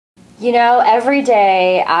You know, every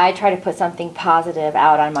day I try to put something positive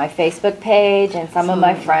out on my Facebook page, and some of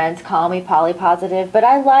my friends call me polypositive, but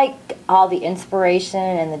I like all the inspiration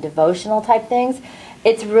and the devotional type things.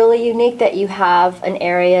 It's really unique that you have an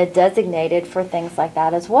area designated for things like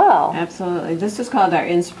that as well. Absolutely. This is called our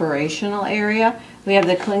inspirational area. We have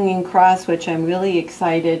the Clinging Cross, which I'm really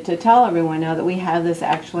excited to tell everyone now that we have this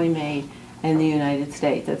actually made in the United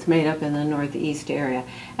States. It's made up in the Northeast area.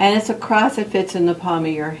 And it's a cross that fits in the palm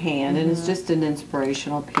of your hand, and it's just an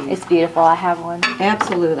inspirational piece. It's beautiful. I have one.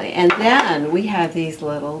 Absolutely. And then we have these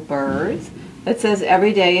little birds. It says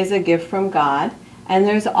every day is a gift from God. And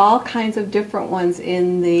there's all kinds of different ones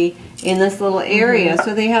in this little area.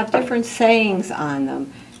 So they have different sayings on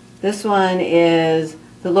them. This one is,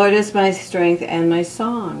 "The Lord is my strength and my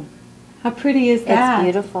song." How pretty is that? It's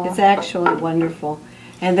beautiful. It's actually wonderful.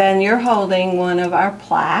 And then you're holding one of our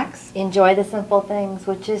plaques. Enjoy the simple things,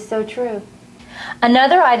 which is so true.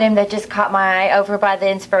 Another item that just caught my eye over by the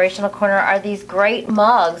Inspirational Corner are these great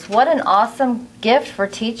mugs. What an awesome gift for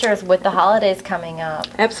teachers with the holidays coming up.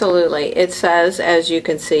 Absolutely. It says, as you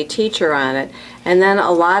can see, teacher on it. And then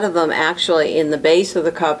a lot of them actually in the base of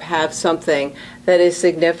the cup have something that is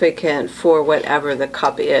significant for whatever the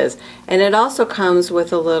cup is. And it also comes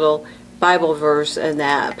with a little Bible verse in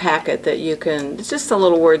that packet that you can, it's just a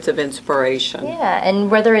little words of inspiration. Yeah,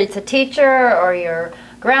 and whether it's a teacher or your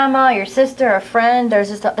grandma, your sister, a friend,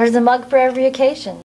 there's a mug for every occasion.